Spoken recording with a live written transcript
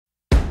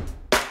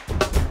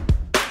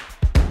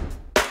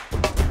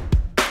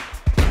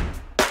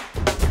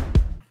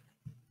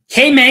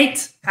Hey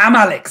mate, I'm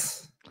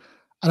Alex.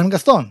 And I'm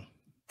Gaston.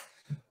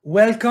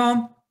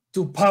 Welcome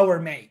to Power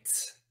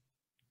Mates.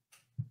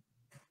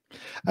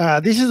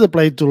 This is a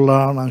place to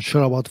learn and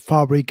share about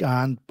Fabric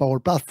and Power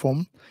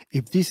Platform.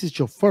 If this is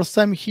your first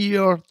time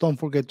here, don't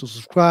forget to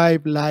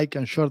subscribe, like,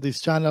 and share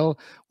this channel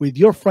with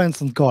your friends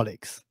and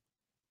colleagues.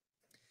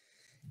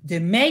 The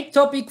main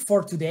topic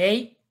for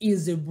today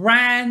is the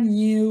brand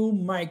new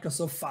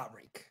Microsoft Fabric.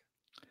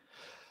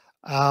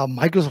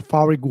 Microsoft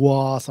Fabric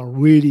was a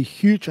really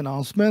huge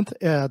announcement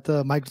at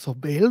Microsoft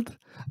Build.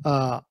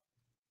 Uh,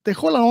 the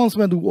whole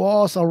announcement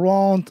was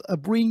around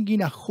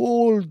bringing a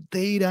whole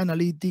data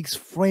analytics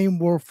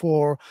framework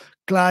for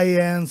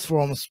clients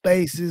from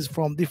spaces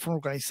from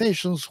different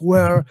organizations,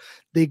 where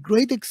the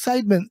great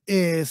excitement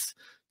is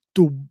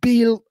to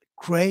build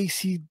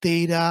crazy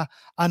data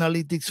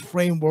analytics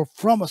framework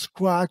from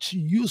scratch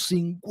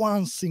using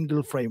one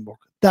single framework.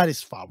 That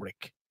is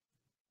Fabric.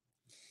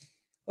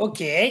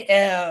 Okay,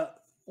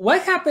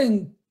 what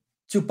happened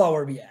to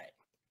Power BI?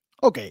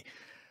 Okay,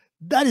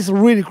 that is a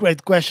really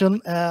great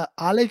question.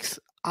 Alex,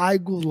 I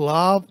would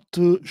love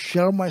to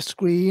share my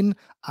screen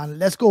and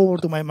let's go over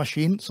to my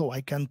machine so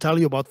I can tell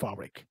you about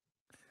Fabric.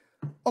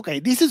 Okay,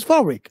 this is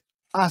Fabric.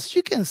 As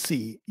you can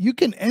see, you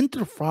can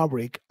enter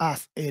Fabric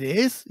as it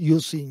is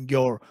using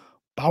your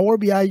Power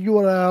BI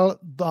URL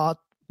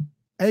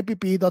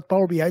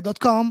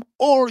app.powerbi.com,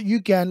 or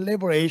you can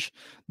leverage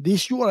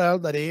this URL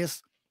that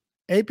is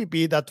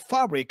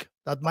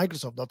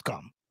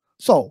app.fabric.microsoft.com.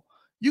 So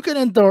you can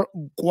enter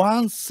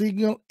one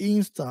single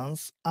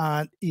instance,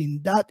 and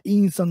in that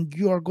instance,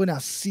 you are going to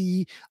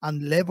see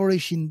and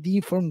leveraging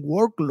different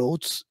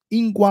workloads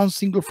in one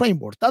single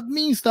framework. That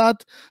means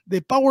that the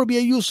Power BI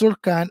user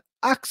can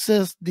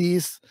access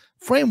this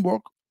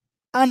framework,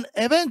 and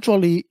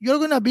eventually you're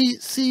going to be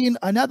seeing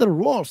another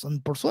roles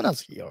and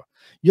personas here.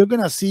 You're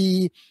going to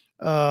see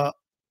uh,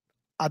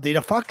 a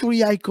data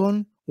factory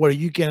icon where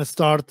you can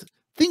start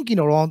thinking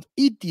around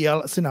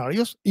ETL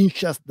scenarios,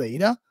 ingest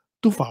data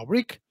to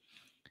Fabric.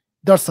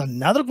 There's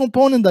another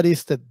component that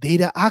is the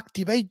data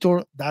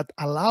activator that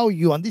allow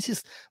you, and this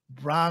is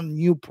brand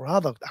new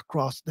product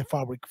across the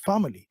Fabric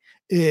family,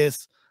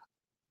 is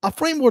a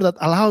framework that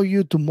allow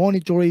you to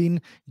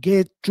monitoring,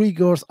 get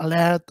triggers,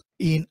 alert,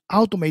 in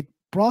automate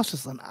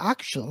process and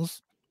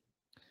actions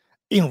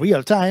in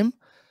real time.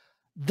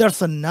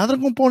 There's another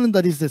component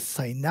that is the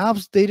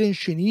Synapse Data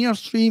Engineer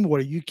stream,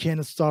 where you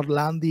can start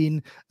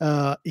landing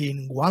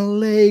in one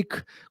lake,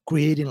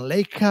 creating a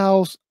lake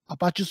house,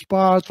 Apache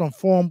Spark,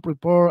 transform,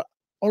 prepare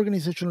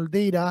organizational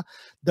data.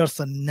 There's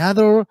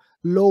another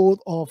load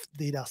of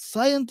data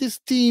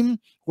scientist team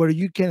where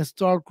you can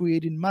start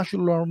creating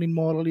machine learning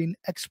modeling,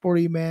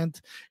 experiment,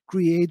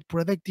 create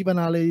predictive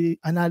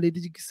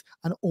analytics,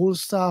 and all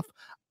stuff.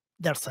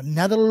 There's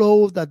another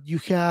load that you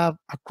have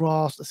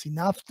across the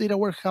Synapse data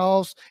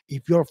warehouse.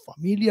 If you're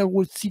familiar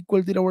with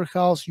SQL data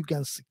warehouse, you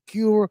can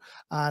secure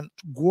and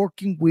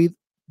working with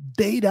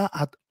data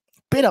at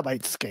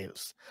petabyte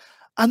scales.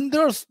 And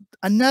there's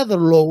another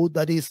load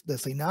that is the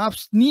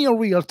Synapse near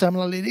real-time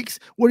analytics,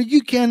 where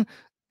you can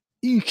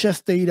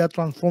ingest data,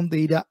 transform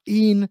data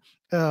in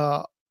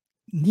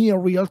near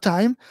real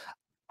time,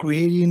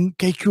 creating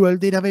KQL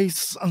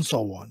database and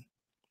so on.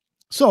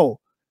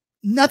 So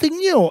nothing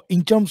new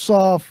in terms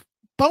of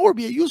Power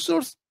BI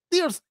users. They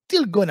are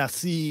still gonna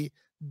see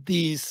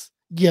this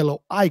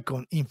yellow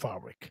icon in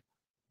Fabric.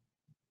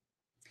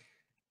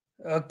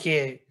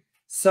 Okay,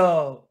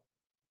 so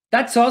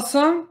that's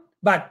awesome,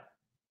 but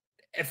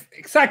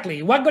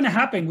exactly what's going to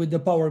happen with the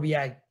Power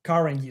BI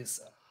current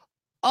user?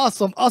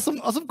 Awesome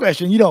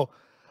question.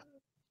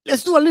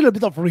 Let's do a little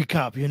bit of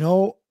recap.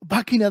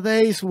 Back in the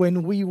days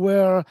when we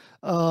were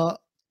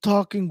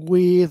talking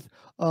with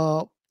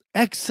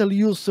Excel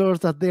users,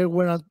 that they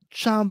were to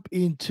jump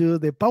into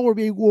the Power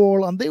BI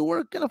world, and they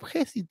were kind of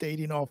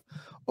hesitating of,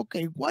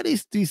 okay, what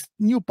is this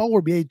new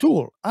Power BI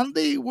tool? And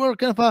they were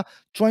kind of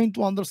trying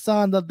to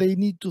understand that they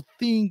need to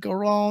think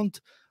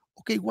around,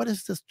 okay, what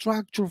is the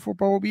structure for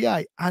Power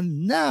BI?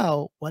 And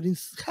now what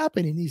is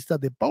happening is that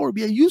the Power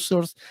BI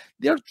users,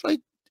 they're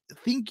trying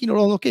thinking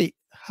around, okay,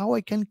 how I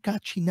can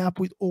catching up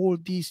with all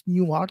these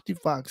new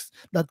artifacts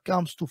that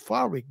comes to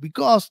Fabric,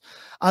 because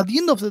at the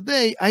end of the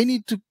day I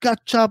need to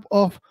catch up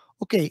of,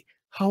 okay,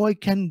 how I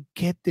can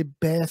get the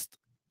best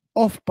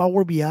of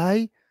Power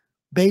BI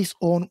based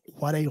on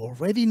what I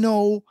already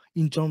know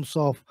in terms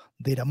of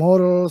data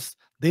models,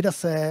 data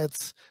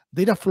sets,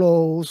 data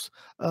flows,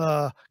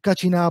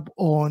 catching up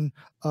on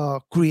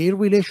create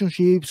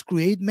relationships,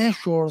 create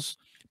measures,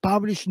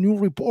 publish new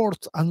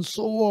reports, and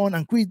so on,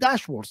 and create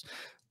dashboards.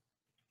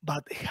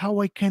 But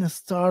how I can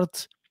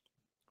start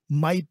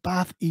my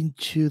path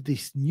into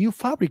this new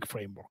Fabric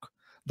framework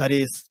that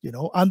is,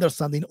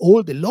 understanding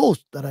all the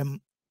laws that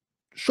I'm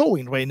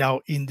showing right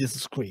now in this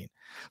screen.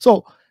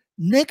 So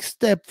next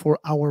step for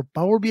our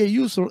Power BI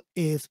user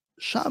is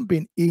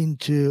jumping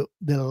into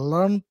the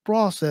learn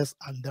process,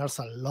 and there's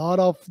a lot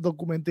of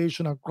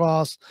documentation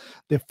across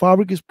the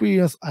Fabric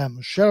experience. I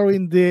am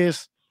sharing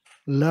this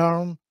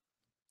learn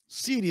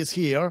series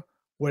here,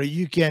 where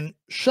you can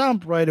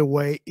jump right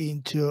away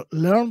into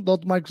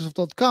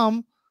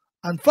learn.microsoft.com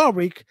and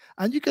Fabric,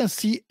 and you can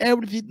see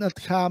everything that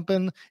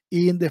happened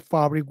in the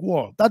Fabric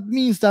world. That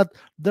means that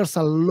there's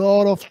a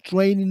lot of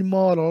training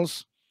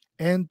models,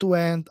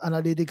 end-to-end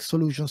analytics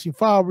solutions in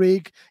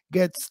Fabric.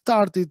 Get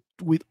started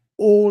with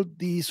all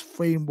these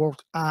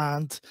frameworks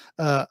and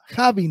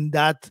having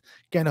that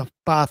kind of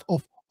path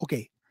of,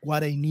 okay,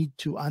 what I need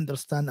to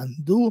understand and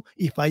do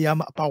if I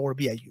am a Power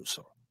BI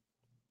user.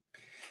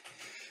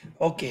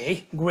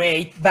 Okay,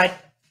 great. But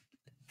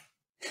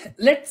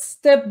let's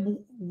step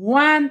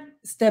one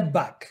step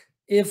back.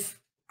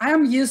 If I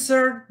am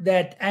user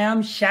that I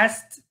am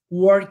just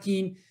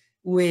working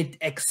with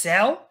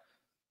Excel,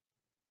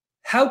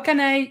 how can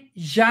I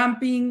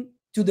jumping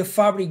to the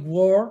Fabric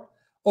world,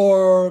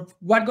 or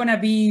what gonna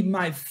be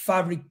my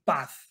Fabric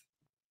path?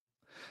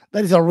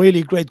 That is a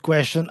really great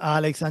question,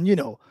 Alex. And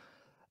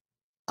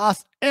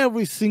as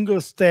every single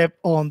step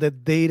on the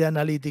data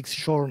analytics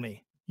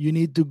journey, you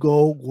need to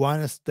go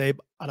one step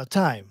at a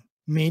time.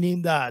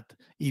 Meaning that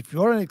if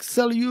you're an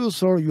Excel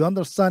user, you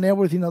understand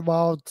everything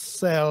about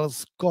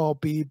cells,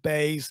 copy,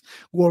 paste,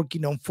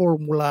 working on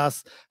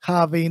formulas,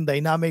 having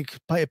dynamic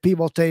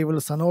pivot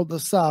tables, and all the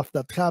stuff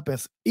that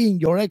happens in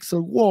your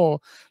Excel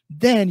world,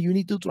 then you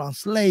need to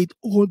translate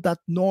all that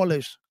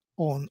knowledge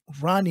on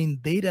running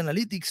data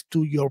analytics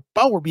to your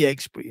Power BI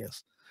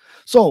experience.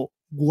 So,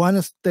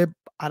 one step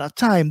at a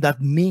time,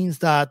 that means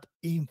that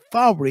in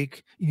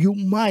Fabric, you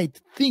might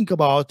think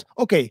about,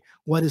 okay,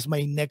 what is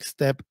my next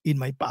step in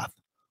my path?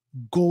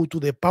 Go to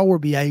the Power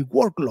BI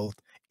workload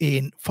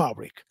in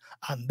Fabric.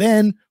 And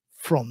then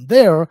from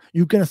there,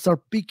 you can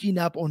start picking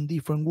up on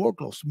different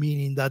workloads,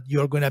 meaning that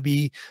you're going to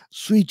be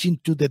switching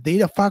to the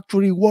data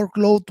factory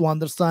workload to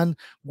understand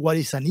what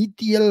is an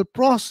ETL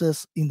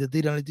process in the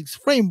data analytics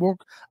framework,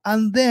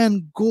 and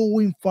then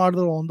going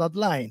further on that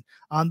line,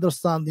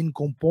 understanding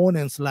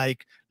components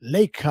like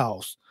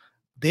Lakehouse,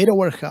 data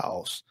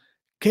warehouse,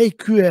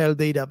 KQL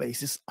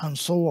databases, and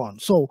so on.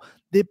 So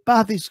the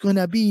path is going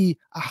to be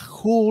a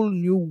whole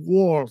new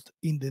world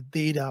in the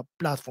data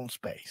platform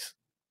space.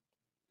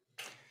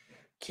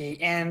 Okay,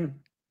 and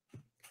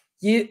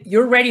you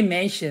already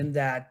mentioned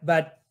that,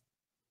 but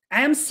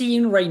I am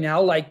seeing right now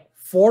like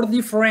four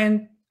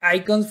different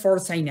icons for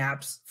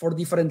signups, for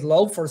different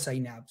load for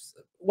signups.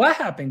 What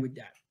happened with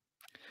that?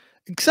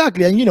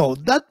 Exactly.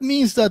 And that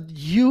means that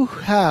you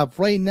have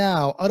right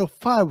now out of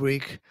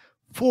Fabric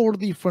four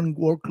different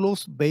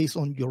workloads based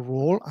on your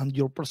role and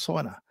your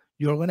persona.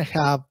 You're going to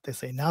have the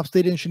Synapse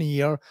data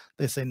engineer,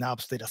 the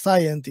Synapse data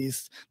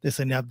scientist, the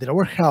Synapse data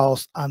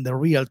warehouse, and the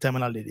real time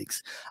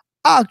analytics.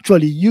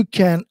 Actually, you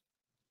can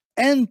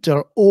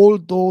enter all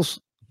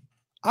those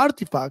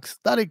artifacts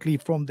directly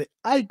from the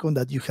icon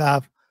that you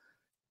have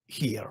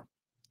here.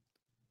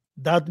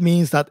 That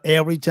means that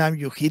every time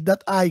you hit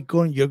that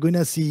icon, you're going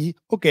to see,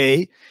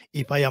 okay,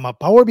 if I am a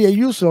Power BI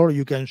user,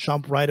 you can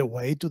jump right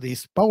away to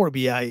this Power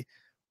BI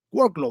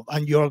workload,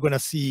 and you're going to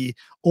see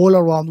all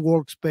around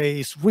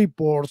workspace,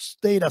 reports,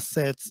 data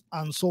sets,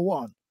 and so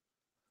on.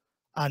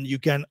 And you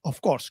can,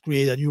 of course,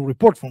 create a new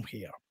report from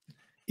here.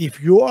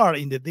 If you are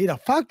in the data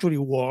factory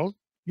world,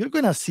 you're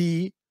going to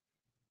see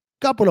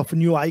a couple of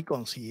new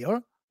icons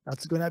here.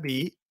 That's going to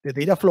be the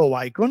data flow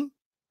icon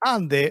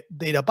and the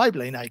data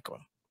pipeline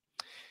icon.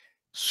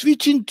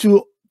 Switching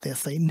to the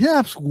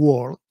Synapse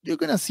world, you're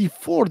going to see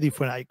four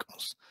different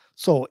icons.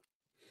 So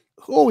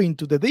going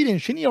to the data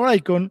engineer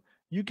icon,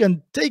 you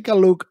can take a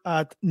look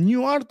at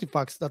new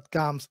artifacts that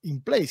comes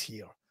in place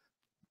here.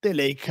 The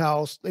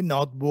lakehouse, the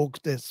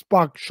notebook, the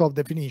Spark shop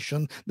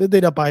definition, the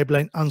data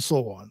pipeline, and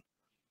so on.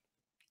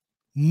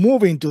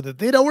 Moving to the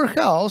data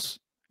warehouse,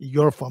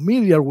 you're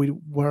familiar with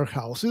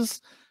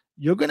warehouses,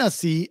 you're going to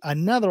see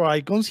another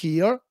icons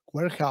here,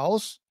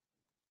 warehouse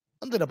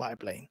and data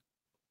pipeline.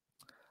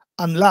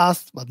 And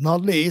last but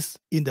not least,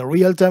 in the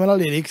real-time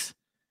analytics,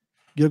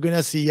 you're going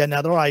to see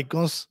another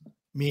icons,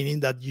 meaning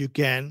that you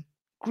can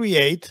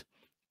create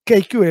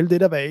KQL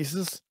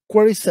databases,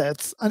 query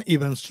sets, and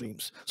event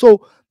streams.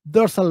 So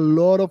there's a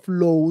lot of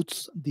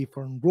loads,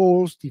 different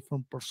roles,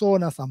 different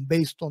personas, and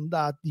based on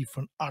that,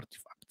 different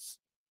artifacts.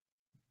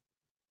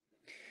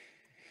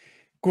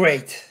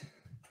 Great.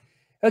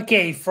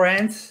 Okay,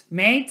 friends,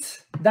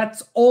 mates,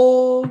 that's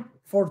all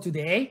for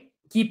today.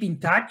 Keep in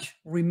touch.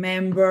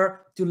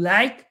 Remember to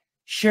like,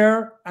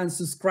 share, and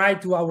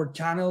subscribe to our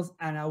channels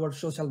and our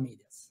social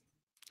medias.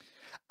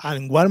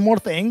 And one more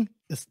thing,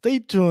 stay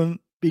tuned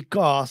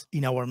because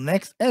in our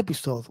next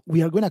episode,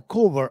 we are going to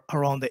cover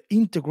around the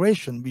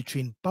integration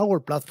between Power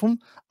Platform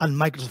and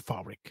Microsoft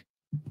Fabric.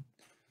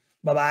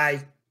 Bye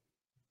bye.